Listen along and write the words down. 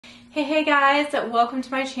Hey guys, welcome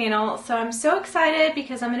to my channel. So I'm so excited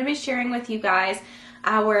because I'm going to be sharing with you guys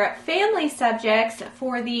our family subjects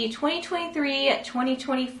for the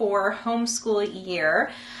 2023-2024 homeschool year.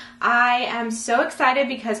 I am so excited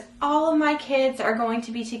because all of my kids are going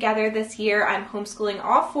to be together this year. I'm homeschooling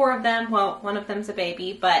all four of them. Well, one of them's a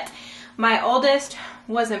baby, but my oldest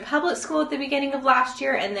was in public school at the beginning of last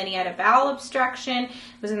year, and then he had a bowel obstruction,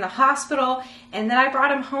 was in the hospital, and then I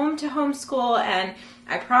brought him home to homeschool, and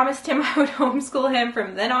I promised him I would homeschool him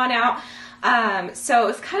from then on out. So it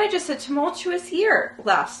was kind of just a tumultuous year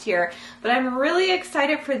last year, but I'm really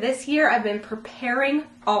excited for this year. I've been preparing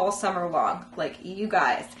all summer long. Like, you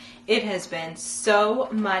guys, it has been so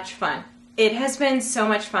much fun. It has been so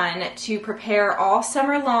much fun to prepare all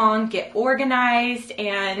summer long, get organized,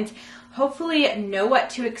 and hopefully know what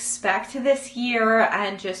to expect this year,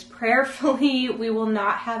 and just prayerfully we will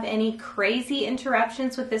not have any crazy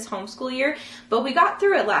interruptions with this homeschool year. But we got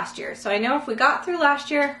through it last year, so I know if we got through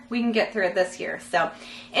last year, we can get through it this year. So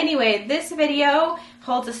anyway, this video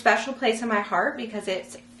holds a special place in my heart because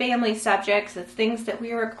it's family subjects. It's things that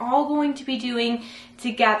we are all going to be doing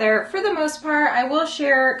together. For the most part, I will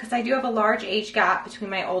share, because I do have a large age gap between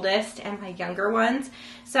my oldest and my younger ones,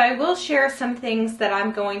 so I will share some things that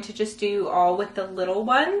I'm going to just do all with the little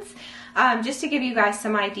ones, just to give you guys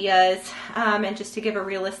some ideas, and just to give a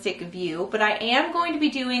realistic view. But I am going to be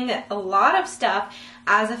doing a lot of stuff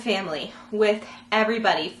as a family with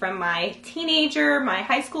everybody, from my teenager, my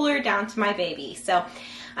high schooler, down to my baby. So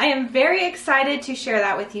I am very excited to share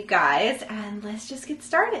that with you guys, and let's just get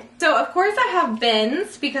started. So of course I have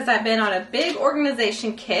bins because I've been on a big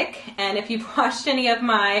organization kick, and if you've watched any of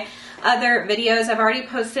my other videos, I've already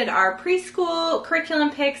posted our preschool curriculum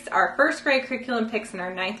picks, our first grade curriculum picks, and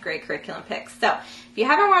our ninth grade curriculum picks. So if you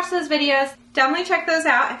haven't watched those videos, definitely check those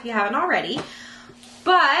out if you haven't already.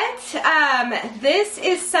 But this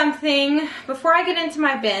is something, before I get into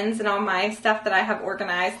my bins and all my stuff that I have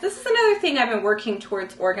organized, this is another thing I've been working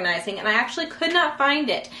towards organizing, and I actually could not find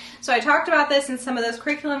it. So I talked about this in some of those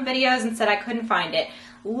curriculum videos and said I couldn't find it.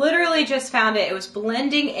 Literally just found it. It was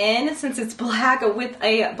blending in, since it's black, with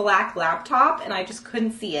a black laptop, and I just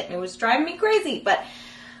couldn't see it. And it was driving me crazy, but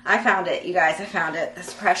I found it, you guys. I found it.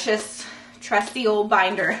 This precious, trusty old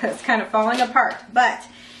binder that's kind of falling apart. But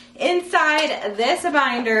inside this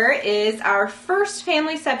binder is our first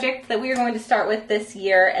family subject that we are going to start with this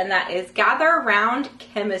year, and that is Gather Around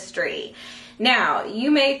Chemistry. Now,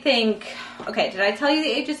 you may think, okay, did I tell you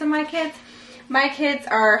the ages of my kids? My kids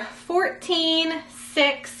are 14,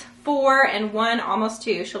 6, 4, and 1, almost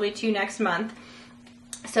 2. She'll be 2 next month.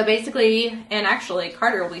 So basically, and actually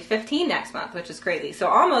Carter will be 15 next month, which is crazy. So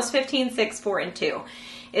almost 15, 6, 4, and 2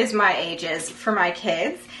 is my ages for my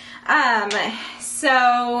kids.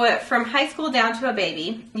 So from high school down to a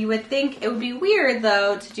baby. You would think it would be weird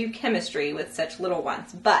though to do chemistry with such little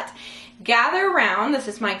ones, but Gather Around, this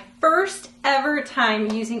is my first ever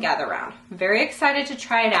time using Gather Around. I'm very excited to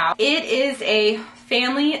try it out. It is a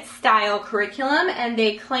family style curriculum, and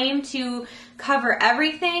they claim to cover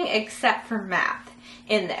everything except for math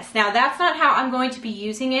in this. Now that's not how I'm going to be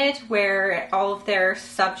using it, where all of their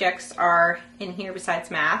subjects are in here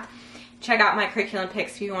besides math. Check out my curriculum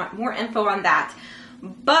picks if you want more info on that.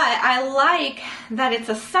 But I like that it's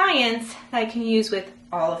a science that I can use with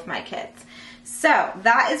all of my kids. So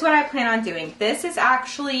that is what I plan on doing. This is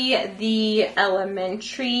actually the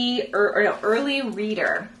elementary or no, early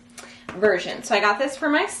reader version. So I got this for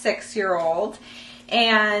my 6-year-old,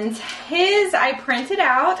 and his I printed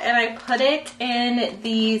out and I put it in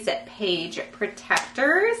these page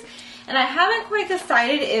protectors. And I haven't quite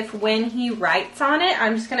decided if when he writes on it,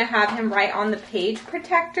 I'm just going to have him write on the page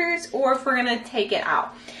protectors, or if we're going to take it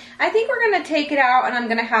out. I think we're going to take it out, and I'm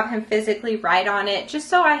going to have him physically write on it, just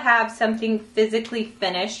so I have something physically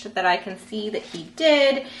finished that I can see that he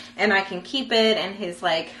did, and I can keep it in his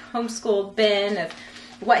like homeschool bin of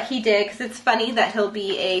what he did, because it's funny that he'll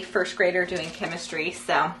be a first grader doing chemistry.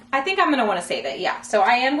 So I think I'm going to want to save it. Yeah, so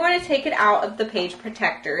I am going to take it out of the page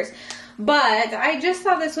protectors. But I just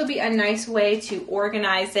thought this would be a nice way to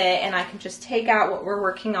organize it, and I can just take out what we're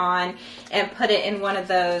working on and put it in one of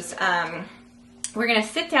those. We're going to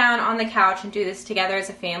sit down on the couch and do this together as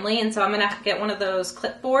a family, and so I'm going to get one of those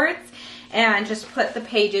clipboards and just put the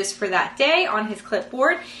pages for that day on his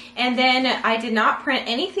clipboard. And then I did not print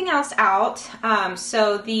anything else out,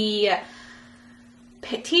 so the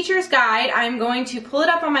teacher's guide, I'm going to pull it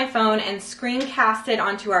up on my phone and screencast it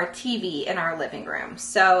onto our TV in our living room.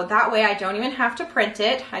 So that way I don't even have to print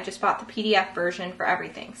it. I just bought the PDF version for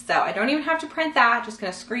everything. So I don't even have to print that. Just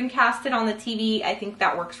going to screencast it on the TV. I think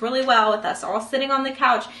that works really well with us all sitting on the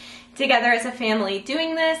couch together as a family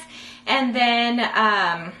doing this. And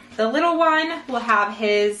then the little one will have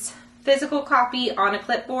his physical copy on a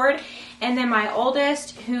clipboard, and then my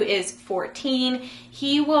oldest, who is 14,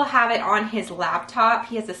 he will have it on his laptop.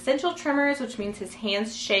 He has essential tremors, which means his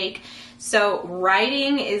hands shake, so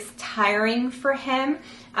writing is tiring for him.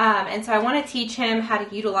 And so I want to teach him how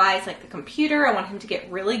to utilize like the computer. I want him to get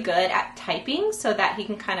really good at typing so that he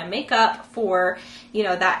can kind of make up for, you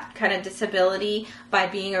know, that kind of disability by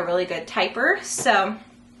being a really good typer. So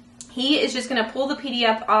he is just going to pull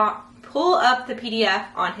up the PDF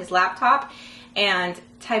on his laptop and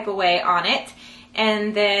type away on it.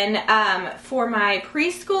 And then for my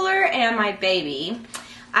preschooler and my baby,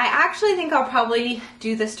 I actually think I'll probably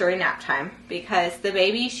do this during nap time, because the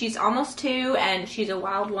baby, she's almost 2 and she's a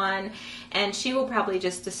wild one, and she will probably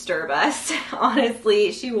just disturb us.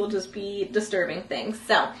 Honestly, she will just be disturbing things.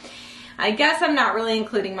 So I guess I'm not really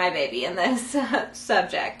including my baby in this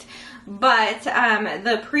subject. But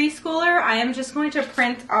the preschooler, I am just going to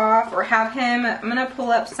print off or have him, I'm going to pull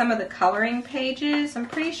up some of the coloring pages. I'm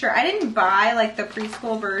pretty sure, I didn't buy like the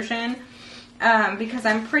preschool version because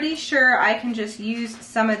I'm pretty sure I can just use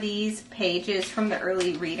some of these pages from the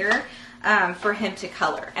early reader for him to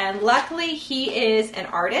color. And luckily he is an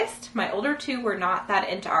artist. My older 2 were not that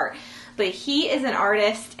into art, but he is an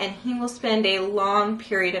artist and he will spend a long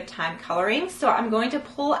period of time coloring. So I'm going to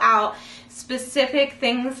pull out specific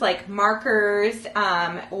things like markers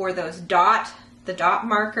or those dot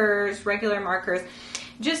markers, regular markers,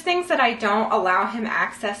 just things that I don't allow him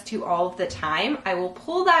access to all of the time. I will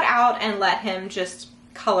pull that out and let him just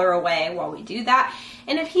color away while we do that.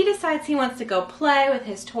 And if he decides he wants to go play with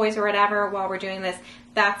his toys or whatever while we're doing this,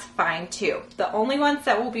 that's fine too. The only ones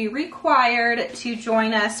that will be required to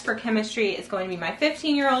join us for chemistry is going to be my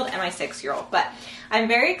 15-year-old and my 6-year-old. But I'm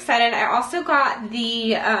very excited. I also got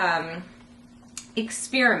the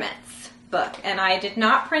experiments book, and I did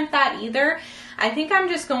not print that either. I think I'm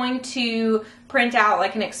just going to print out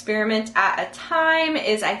like an experiment at a time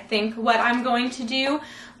is I think what I'm going to do.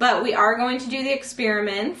 But we are going to do the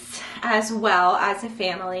experiments as well as a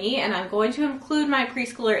family, and I'm going to include my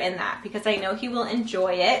preschooler in that because I know he will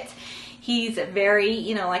enjoy it. He's very,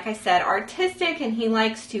 you know, like I said, artistic, and he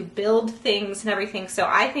likes to build things and everything. So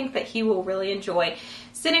I think that he will really enjoy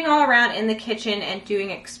sitting all around in the kitchen and doing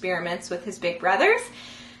experiments with his big brothers.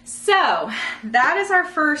 So that is our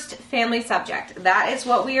first family subject. That is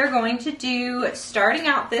what we are going to do starting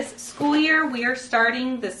out this school year. We are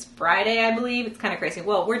starting this Friday, I believe. It's kind of crazy.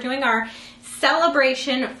 Well, we're doing our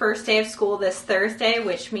celebration first day of school this Thursday,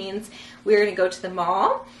 which means we're going to go to the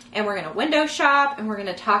mall and we're going to window shop and we're going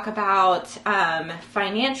to talk about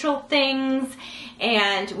financial things,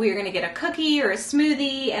 and we're going to get a cookie or a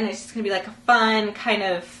smoothie, and it's just going to be like a fun kind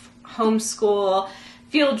of homeschool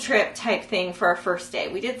field trip type thing for our first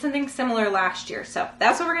day. We did something similar last year, so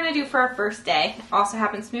that's what we're going to do for our first day. Also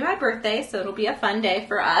happens to be my birthday, so it'll be a fun day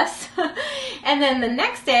for us. And then the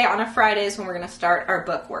next day on a Friday is when we're going to start our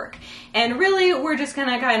book work. And really, we're just going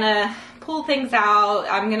to kind of pull things out.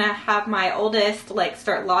 I'm going to have my oldest like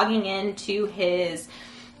start logging into his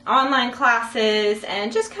online classes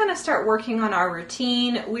and just kind of start working on our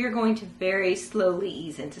routine. We're going to very slowly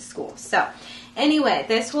ease into school. So anyway,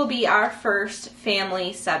 this will be our first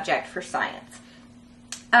family subject for science.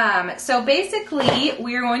 So basically,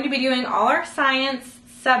 we're going to be doing all our science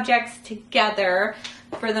subjects together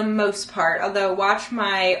for the most part, although watch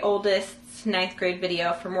my oldest's 9th grade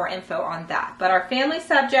video for more info on that. But our family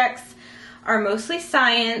subjects are mostly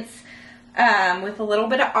science with a little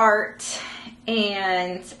bit of art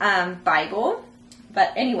and Bible.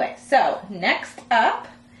 But anyway, so next up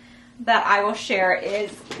that I will share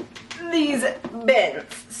is these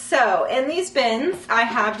bins. So in these bins, I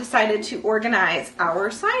have decided to organize our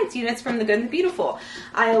science units from the Good and the Beautiful.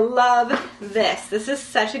 I love this. This is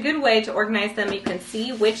such a good way to organize them. You can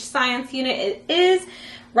see which science unit it is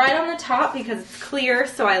right on the top because it's clear,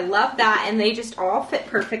 so I love that, and they just all fit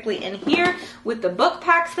perfectly in here with the book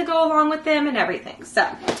packs that go along with them and everything. So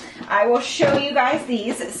I will show you guys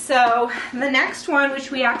these. So the next one,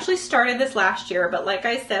 which we actually started this last year, but like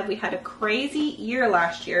I said, we had a crazy year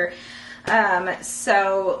last year.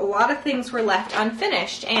 So a lot of things were left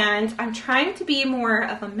unfinished, and I'm trying to be more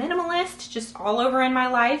of a minimalist just all over in my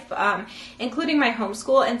life, including my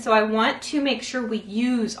homeschool, and so I want to make sure we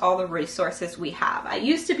use all the resources we have. I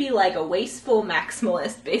used to be like a wasteful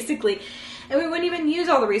maximalist, basically, and we wouldn't even use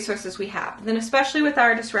all the resources we have. But then especially with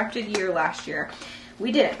our disrupted year last year,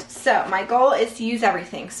 we didn't. So my goal is to use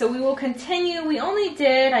everything. So we will continue. We only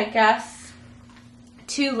did, I guess,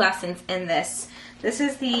 2 lessons in this. This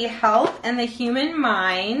is the Health and the Human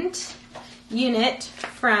Mind unit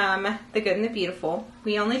from The Good and the Beautiful.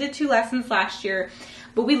 We only did 2 lessons last year,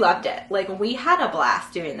 but we loved it. Like, we had a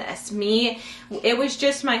blast doing this. It was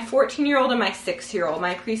just my 14-year-old and my 6-year-old.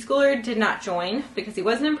 My preschooler did not join because he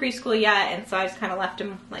wasn't in preschool yet, and so I just kind of left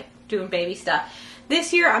him like doing baby stuff.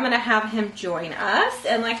 This year, I'm going to have him join us,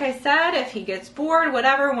 and like I said, if he gets bored,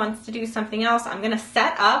 whatever, wants to do something else, I'm going to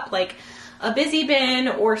set up like a busy bin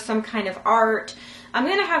or some kind of art. I'm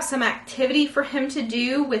going to have some activity for him to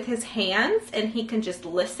do with his hands, and he can just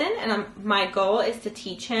listen, and my goal is to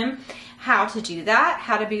teach him how to do that,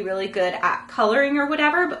 how to be really good at coloring or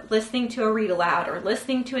whatever, but listening to a read aloud or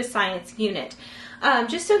listening to a science unit.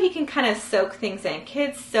 Just so he can kind of soak things in.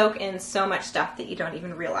 Kids soak in so much stuff that you don't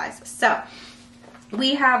even realize. So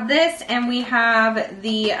we have this, and we have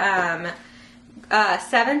the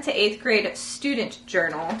 7th to 8th grade student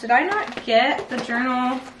journal. Did I not get the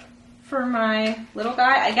journal for my little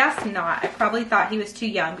guy? I guess not. I probably thought he was too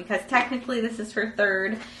young because technically this is for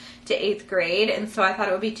 3rd to 8th grade, and so I thought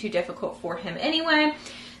it would be too difficult for him anyway.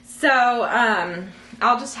 So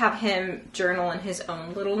I'll just have him journal in his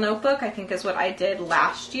own little notebook, I think is what I did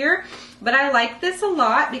last year. But I like this a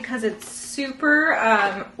lot because it's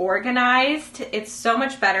super organized. It's so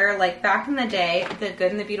much better. Like back in the day, the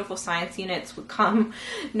Good and the Beautiful science units would come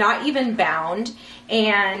not even bound,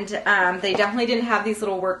 and they definitely didn't have these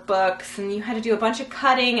little workbooks, and you had to do a bunch of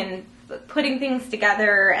cutting and putting things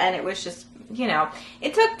together, and it was just, you know,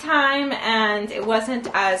 it took time and it wasn't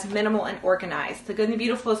as minimal and organized. The Good and the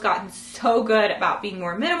Beautiful has gotten so good about being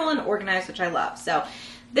more minimal and organized, which I love. So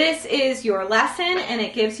this is your lesson, and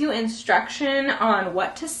it gives you instruction on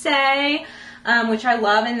what to say, which I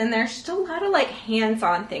love. And then there's just a lot of like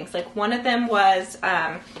hands-on things. Like one of them was,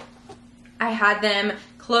 I had them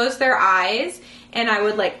close their eyes, and I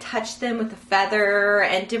would like touch them with a feather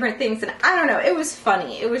and different things. And I don't know, it was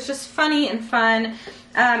funny. It was just funny and fun.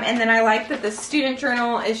 And then I like that the student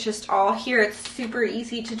journal is just all here. It's super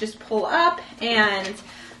easy to just pull up. And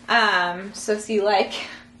so see, like,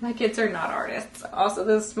 my kids are not artists. Also,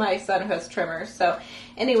 this is my son who has trimmers. So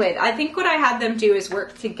anyway, I think what I had them do is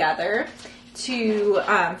work together to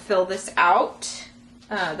fill this out.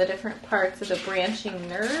 The different parts of the branching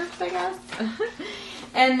nerves, I guess.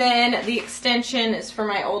 And then the extension is for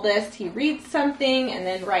my oldest. He reads something and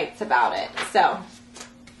then writes about it. So,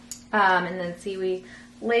 and then see, we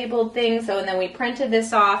labeled things. So, and then we printed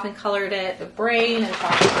this off and colored it, the brain, and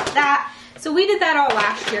talked about that. So we did that all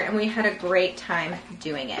last year, and we had a great time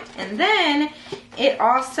doing it. And then I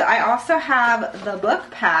also have the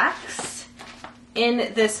book packs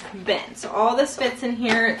in this bin. So all this fits in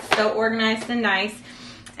here. It's so organized and nice.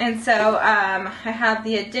 And so I have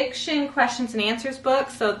the addiction questions and answers book.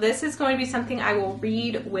 So this is going to be something I will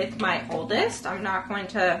read with my oldest. I'm not going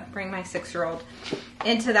to bring my 6-year-old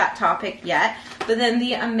into that topic yet. But then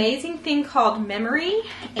the amazing thing called memory.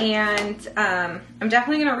 And I'm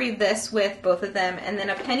definitely going to read this with both of them. And then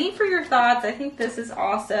a penny for your thoughts. I think this is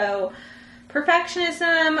also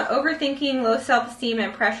perfectionism, overthinking, low self-esteem,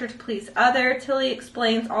 and pressure to please others. Tilly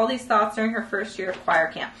explains all these thoughts during her first year of choir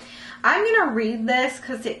camp. I'm going to read this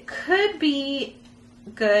because it could be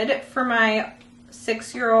good for my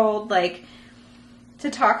 6-year-old, like, to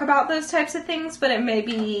talk about those types of things, but it may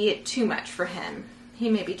be too much for him. He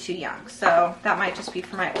may be too young, so that might just be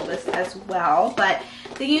for my oldest as well. But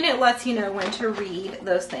the unit lets you know when to read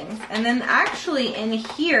those things. And then actually in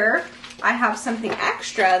here, I have something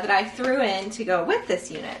extra that I threw in to go with this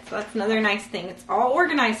unit. So that's another nice thing. It's all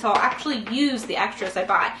organized, so I'll actually use the extras I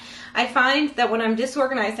buy. I find that when I'm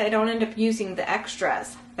disorganized, I don't end up using the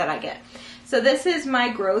extras that I get. So this is my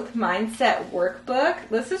growth mindset workbook.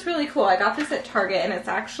 This is really cool. I got this at Target, and it's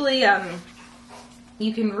actually,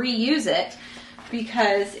 you can reuse it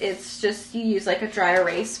because it's just, you use like a dry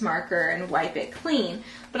erase marker and wipe it clean.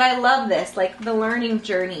 But I love this, like the learning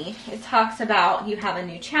journey. It talks about you have a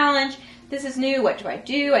new challenge. This is new. What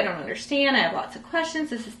do? I don't understand. I have lots of questions.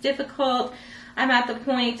 This is difficult. I'm at the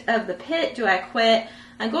point of the pit. Do I quit?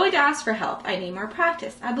 I'm going to ask for help. I need more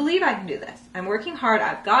practice. I believe I can do this. I'm working hard.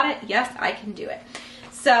 I've got it. Yes, I can do it.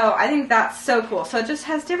 So I think that's so cool. So it just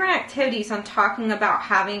has different activities on talking about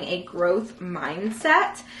having a growth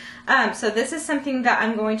mindset. So this is something that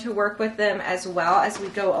I'm going to work with them as well as we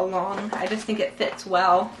go along. I just think it fits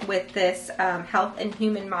well with this health and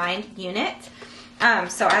human mind unit.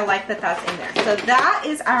 So I like that that's in there. So that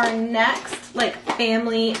is our next like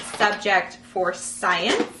family subject for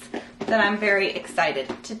science that I'm very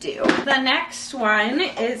excited to do. The next one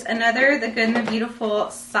is another The Good and the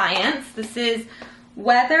Beautiful Science. This is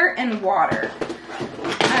weather and water.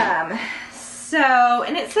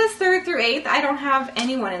 And it says 3rd through 8th. I don't have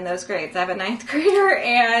anyone in those grades. I have a 9th grader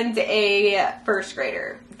and a 1st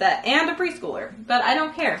grader and a preschooler. But I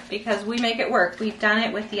don't care because we make it work. We've done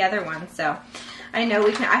it with the other one. So I know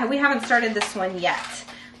we haven't started this one yet,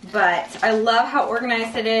 but I love how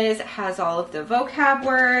organized it is. It has all of the vocab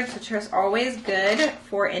words, which is always good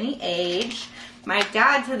for any age. My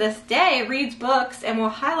dad to this day reads books and will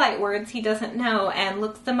highlight words he doesn't know and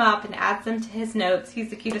looks them up and adds them to his notes. He's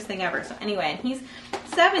the cutest thing ever. So anyway, and he's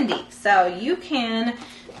 70, so you can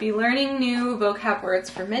be learning new vocab words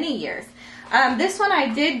for many years. This one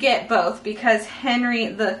I did get both because Henry,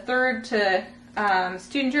 the third to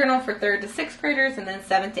student journal for 3rd to 6th graders and then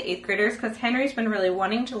 7th to 8th graders, because Henry's been really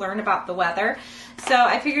wanting to learn about the weather. So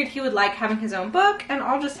I figured he would like having his own book, and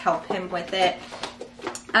I'll just help him with it.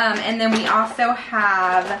 And then we also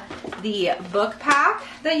have the book pack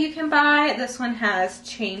that you can buy. This one has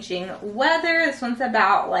changing weather. This one's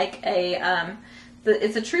about like a,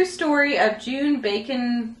 it's a true story of June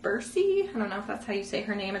Bacon Bursey. I don't know if that's how you say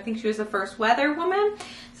her name. I think she was the first weather woman.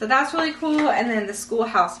 So that's really cool. And then the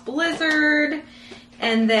Schoolhouse Blizzard.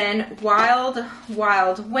 And then Wild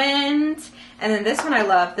Wild Wind. And then this one I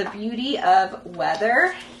love, The Beauty of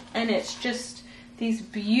Weather. And it's just these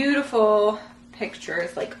beautiful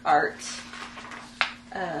pictures, like art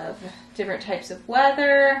of different types of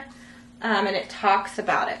weather, and it talks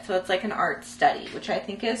about it, so it's like an art study, which I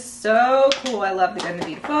think is so cool. I love the Good and the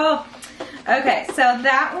Beautiful. Okay, so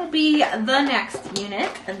that will be the next unit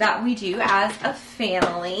that we do as a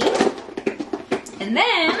family. And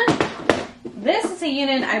then this is a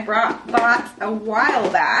unit I bought a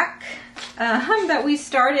while back that we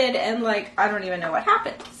started, and like I don't even know what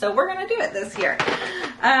happened, so we're gonna do it this year.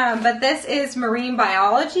 But this is marine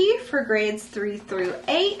biology for grades 3 through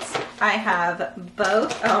 8. I have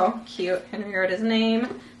both. Oh, cute. Henry wrote his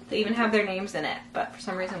name. They even have their names in it, but for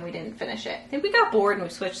some reason we didn't finish it. I think we got bored and we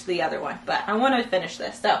switched to the other one, but I want to finish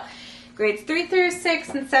this. So grades 3 through 6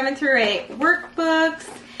 and 7 through 8 workbooks.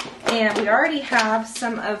 And we already have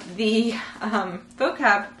some of the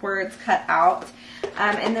vocab words cut out.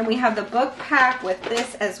 And then we have the book pack with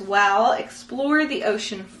this as well. Explore the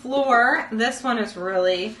Ocean Floor. This one is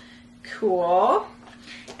really cool.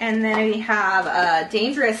 And then we have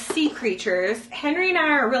Dangerous Sea Creatures. Henry and I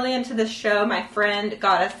are really into this show. My friend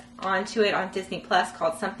got us onto it on Disney Plus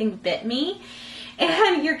called Something Bit Me.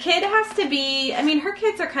 And your kid has to be, I mean, her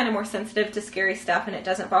kids are kind of more sensitive to scary stuff and it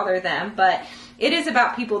doesn't bother them, but it is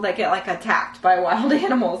about people that get like attacked by wild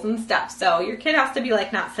animals and stuff. So your kid has to be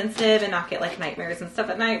like not sensitive and not get like nightmares and stuff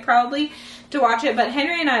at night probably to watch it. But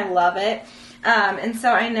Henry and I love it. And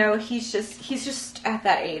so I know he's just at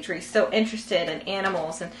that age where he's so interested in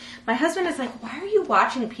animals. And my husband is like, why are you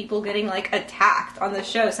watching people getting like attacked on the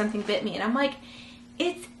show Something Bit Me? And I'm like,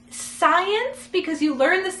 it's science, because you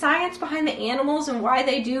learn the science behind the animals and why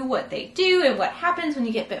they do what they do and what happens when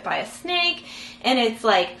you get bit by a snake. And it's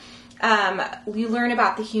like, you learn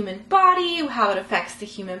about the human body, how it affects the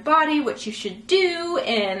human body, what you should do,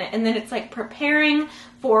 and then it's like preparing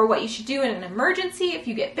for what you should do in an emergency if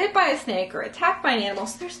you get bit by a snake or attacked by an animal.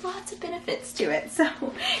 So there's lots of benefits to it. So,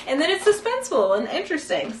 and then it's suspenseful and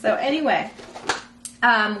interesting. So anyway,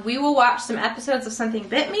 we will watch some episodes of Something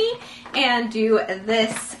Bit Me and do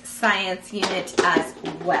this science unit as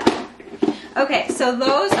well. Okay, so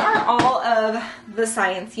those are all of the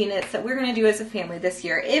science units that we're going to do as a family this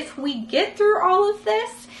year. If we get through all of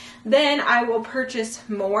this, then I will purchase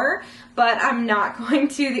more, but I'm not going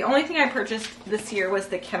to. The only thing I purchased this year was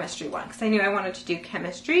the chemistry one, because I knew I wanted to do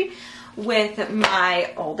chemistry with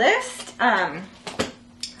my oldest.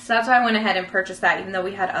 So that's why I went ahead and purchased that, even though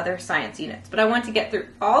we had other science units. But I want to get through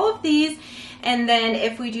all of these, and then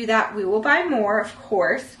if we do that, we will buy more, of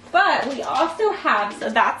course. But we also have, so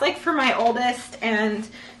that's like for my oldest and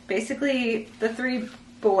basically the 3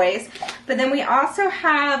 boys. But then we also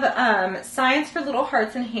have Science for Little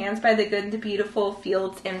Hearts and Hands by the Good and the Beautiful,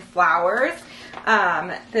 Fields and Flowers.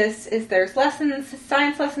 There's lessons,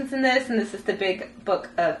 science lessons in this, and this is the big book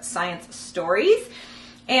of science stories.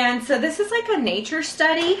 And so this is like a nature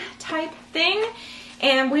study type thing.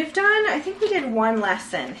 And we've done, I think we did 1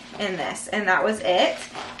 lesson in this, and that was it.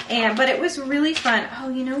 But it was really fun. Oh,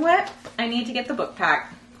 you know what? I need to get the book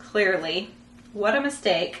pack, clearly. What a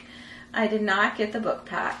mistake. I did not get the book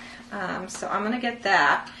pack. So I'm going to get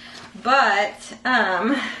that. But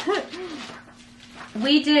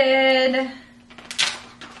we did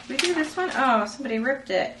this one? Oh, somebody ripped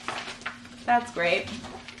it. That's great.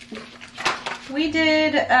 We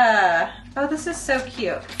did, oh, this is so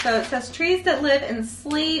cute. So it says Trees That Live and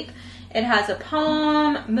Sleep. It has a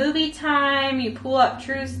poem, movie time. You pull up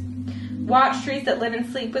watch Trees That Live and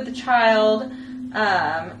Sleep with a child.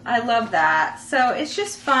 I love that. So it's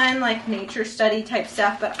just fun, like nature study type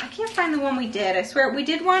stuff, but I can't find the one we did. I swear we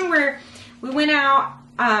did one where we went out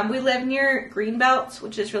We live near Greenbelt,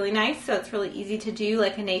 which is really nice, so it's really easy to do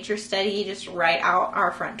like a nature study just right out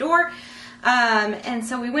our front door. And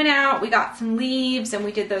so we went out, we got some leaves, and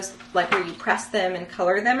we did those like where you press them and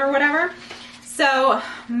color them or whatever. So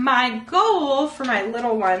my goal for my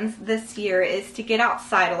little ones this year is to get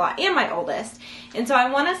outside a lot, and my oldest. And so I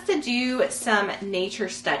want us to do some nature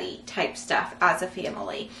study type stuff as a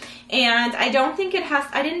family. And I don't think it has,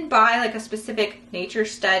 I didn't buy like a specific nature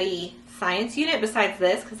study science unit besides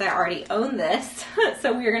this because I already own this.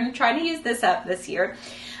 So we're going to try to use this up this year.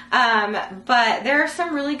 But there are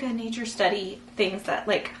some really good nature study things that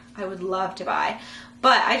like I would love to buy.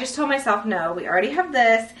 But I just told myself, no, we already have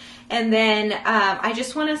this. And then I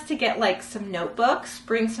just want us to get like some notebooks,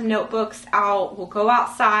 bring some notebooks out. We'll go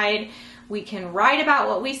outside. We can write about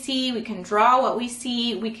what we see. We can draw what we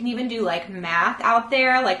see. We can even do like math out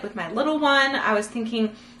there. Like with my little one, I was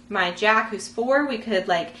thinking my Jack, who's 4, we could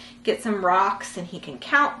like get some rocks and he can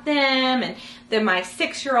count them. And then my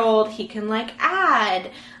 6-year-old, he can like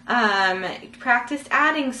add, practice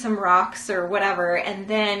adding some rocks or whatever. And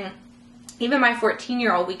then even my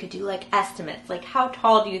 14-year-old, we could do like estimates, like how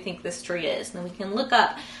tall do you think this tree is? And then we can look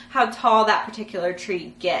up how tall that particular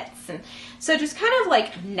tree gets. And so just kind of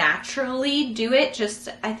like naturally do it. Just,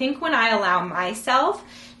 I think when I allow myself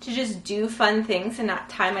to just do fun things and not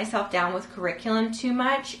tie myself down with curriculum too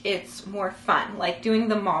much, it's more fun. Like doing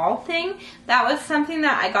the mall thing, that was something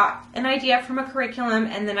that I got an idea from a curriculum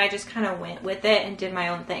and then I just kind of went with it and did my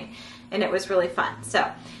own thing. And it was really fun.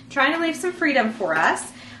 So trying to leave some freedom for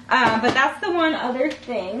us. But that's the one other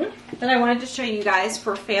thing that I wanted to show you guys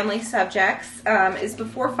for family subjects is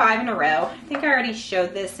before 5 in a row. I think I already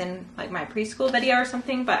showed this in like my preschool video or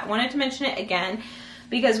something, but I wanted to mention it again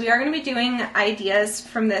because we are going to be doing ideas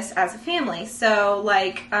from this as a family. So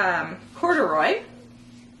like corduroy.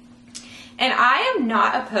 And I am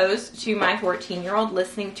not opposed to my 14-year-old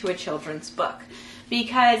listening to a children's book,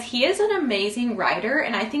 because he is an amazing writer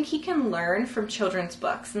and I think he can learn from children's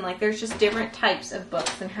books. And like there's just different types of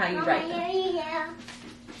books and how you write them.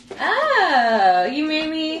 Oh, you made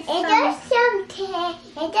me It does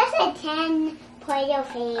a 10 Play-Doh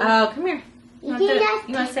thing. Oh, come here. You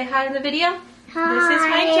want to say hi in the video? Hi. This is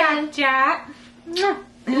my Jack.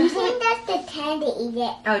 You think that's the 10 to eat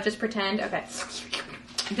it? Oh, just pretend? Okay.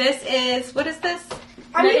 This is, what is this?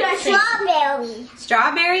 I mean a strawberry.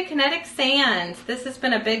 Strawberry Kinetic Sand. This has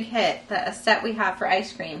been a big hit, a set we have for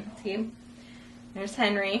ice cream. See? There's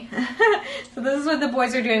Henry. So this is what the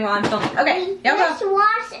boys are doing while I'm filming. Okay, Let's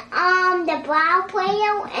watch the brown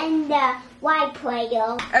Play-Doh and the white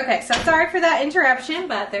Play-Doh. Okay, so sorry for that interruption,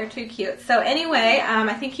 but they're too cute. So anyway,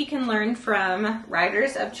 I think he can learn from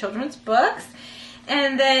writers of children's books.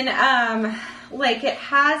 And then, like, it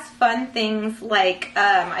has fun things like,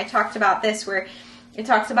 I talked about this where it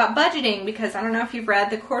talks about budgeting, because I don't know if you've read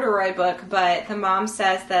the corduroy book, but the mom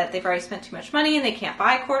says that they've already spent too much money and they can't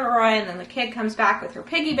buy corduroy, and then the kid comes back with her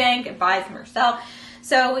piggy bank and buys them herself.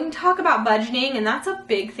 So we can talk about budgeting, and that's a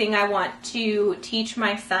big thing I want to teach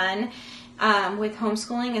my son with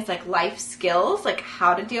homeschooling, is like life skills, like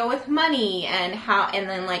how to deal with money and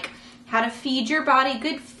then like how to feed your body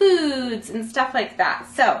good foods and stuff like that.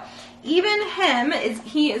 So even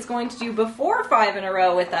he is going to do before 5 in a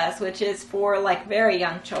row with us, which is for like very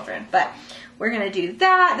young children. But we're going to do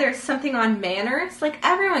that. There's something on manners. Like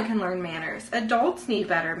everyone can learn manners. Adults need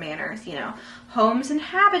better manners, you know. Homes and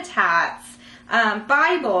habitats,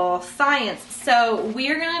 Bible, science. So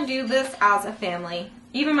we're going to do this as a family,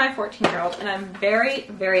 even my 14-year-old, and I'm very,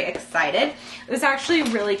 very excited. It was actually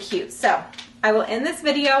really cute. So I will end this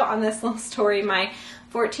video on this little story. My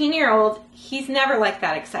 14-year-old, he's never like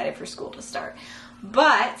that excited for school to start.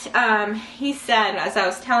 But he said, as I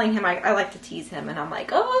was telling him, I like to tease him, and I'm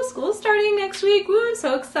like, oh, school's starting next week. Woo,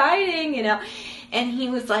 so exciting, you know. And he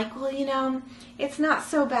was like, well, you know, it's not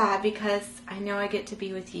so bad because I know I get to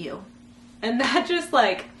be with you. And that just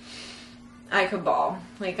like, I could bawl.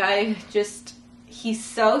 Like he's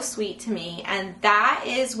so sweet to me, and that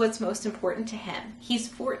is what's most important to him. He's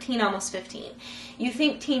 14, almost 15. You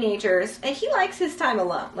think teenagers, and he likes his time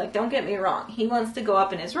alone. Like, don't get me wrong. He wants to go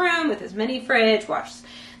up in his room with his mini fridge, watch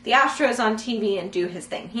the Astros on TV, and do his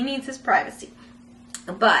thing. He needs his privacy.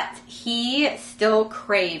 But he still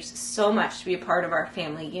craves so much to be a part of our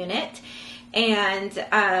family unit. And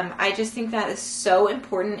I just think that is so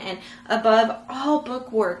important, and above all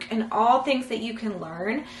book work and all things that you can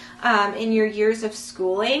learn in your years of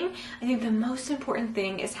schooling, I think the most important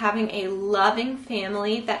thing is having a loving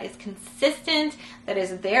family that is consistent, that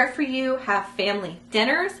is there for you. Have family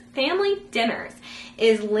dinners. Family dinners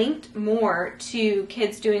is linked more to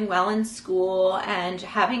kids doing well in school and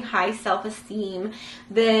having high self-esteem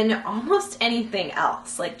than almost anything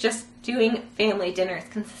else, like just doing family dinners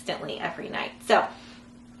consistently every night. So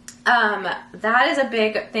that is a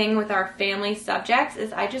big thing with our family subjects,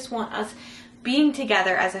 is I just want us being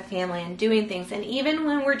together as a family and doing things. And even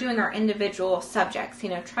when we're doing our individual subjects, you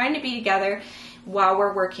know, trying to be together while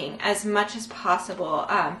we're working as much as possible,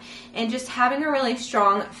 and just having a really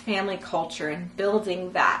strong family culture and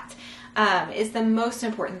building that is the most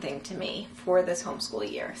important thing to me for this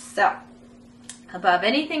homeschool year. So above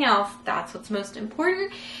anything else, that's what's most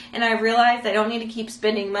important. And I realized I don't need to keep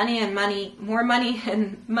spending money and more money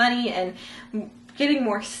and getting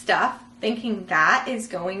more stuff, thinking that is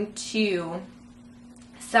going to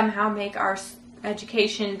somehow make our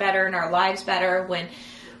education better and our lives better, when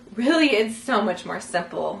really it's so much more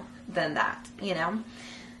simple than that, you know?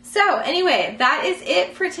 So anyway, that is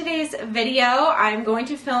it for today's video. I'm going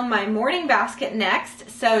to film my morning basket next,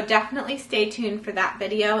 so definitely stay tuned for that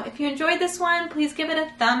video. If you enjoyed this one, please give it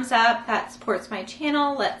a thumbs up. That supports my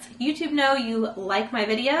channel, lets YouTube know you like my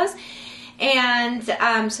videos. And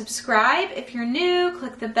subscribe if you're new,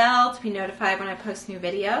 click the bell to be notified when I post new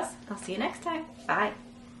videos. I'll see you next time. Bye.